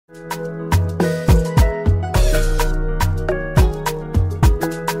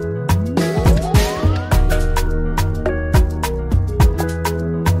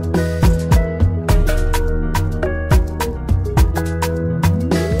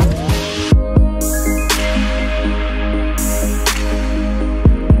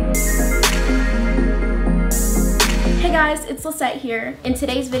It's Lisette here. In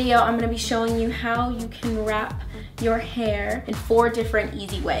today's video, I'm going to be showing you how you can wrap your hair in 4 different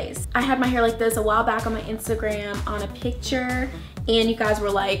easy ways. I had my hair like this a while back on my Instagram on a picture, and you guys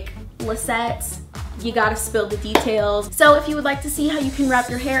were like, Lisette, you gotta spill the details. So if you would like to see how you can wrap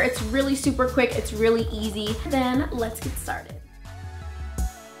your hair, it's really super quick, it's really easy. Then let's get started.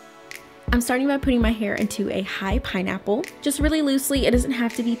 I'm starting by putting my hair into a high pineapple, just really loosely. It doesn't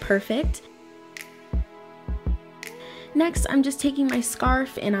have to be perfect. Next, I'm just taking my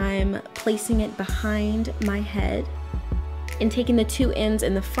scarf and I'm placing it behind my head and taking the 2 ends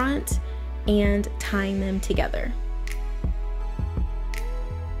in the front and tying them together.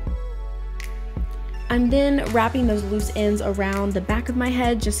 I'm then wrapping those loose ends around the back of my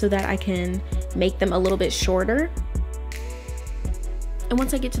head just so that I can make them a little bit shorter. And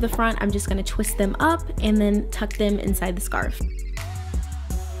once I get to the front, I'm just going to twist them up and then tuck them inside the scarf.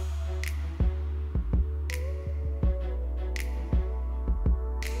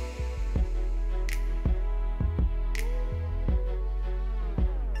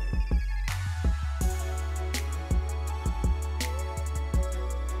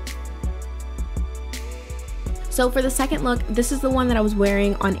 So for the second look, this is the one that I was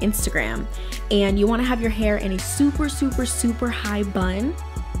wearing on Instagram, and you want to have your hair in a super high bun.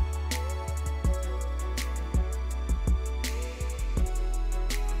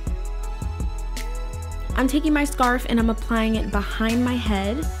 I'm taking my scarf and I'm applying it behind my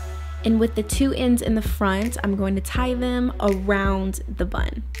head, and with the 2 ends in the front, I'm going to tie them around the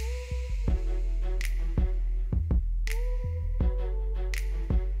bun.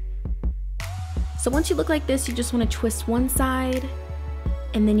 So once you look like this, you just want to twist one side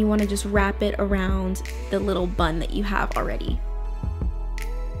and then you want to just wrap it around the little bun that you have already.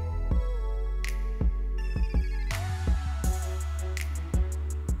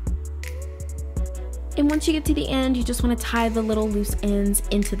 And once you get to the end, you just want to tie the little loose ends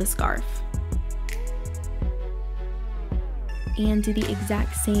into the scarf. And do the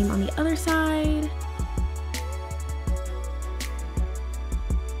exact same on the other side.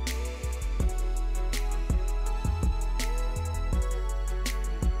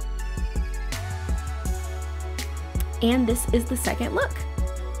 And this is the second look.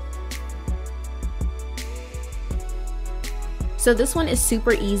 So this one is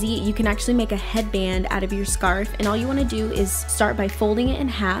super easy. You can actually make a headband out of your scarf, and all you want to do is start by folding it in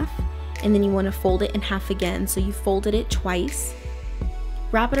half, and then you want to fold it in half again. So you folded it twice.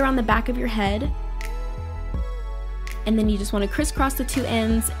 Wrap it around the back of your head, and then you just want to crisscross the 2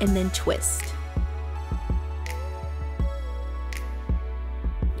 ends and then twist.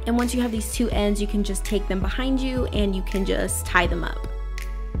 And once you have these 2 ends, you can just take them behind you and you can just tie them up.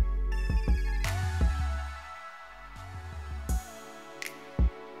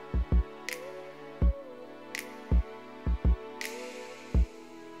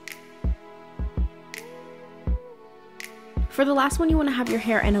 For the last one, you want to have your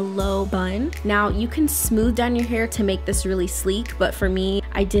hair in a low bun. Now you can smooth down your hair to make this really sleek, but for me,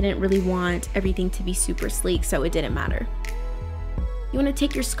 I didn't really want everything to be super sleek, so it didn't matter. You want to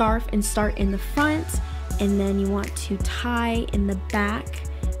take your scarf and start in the front, and then you want to tie in the back,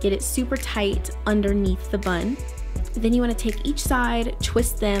 get it super tight underneath the bun. Then you want to take each side,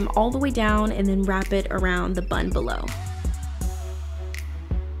 twist them all the way down, and then wrap it around the bun below.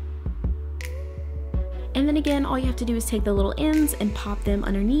 And then again, all you have to do is take the little ends and pop them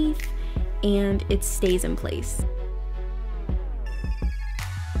underneath, and it stays in place.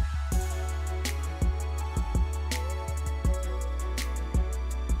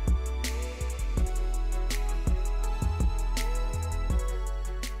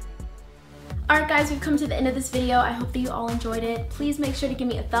 Alright guys, we've come to the end of this video. I hope that you all enjoyed it. Please make sure to give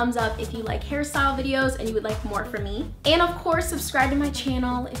me a thumbs up if you like hairstyle videos and you would like more from me. And of course, subscribe to my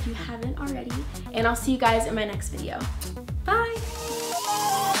channel if you haven't already. And I'll see you guys in my next video.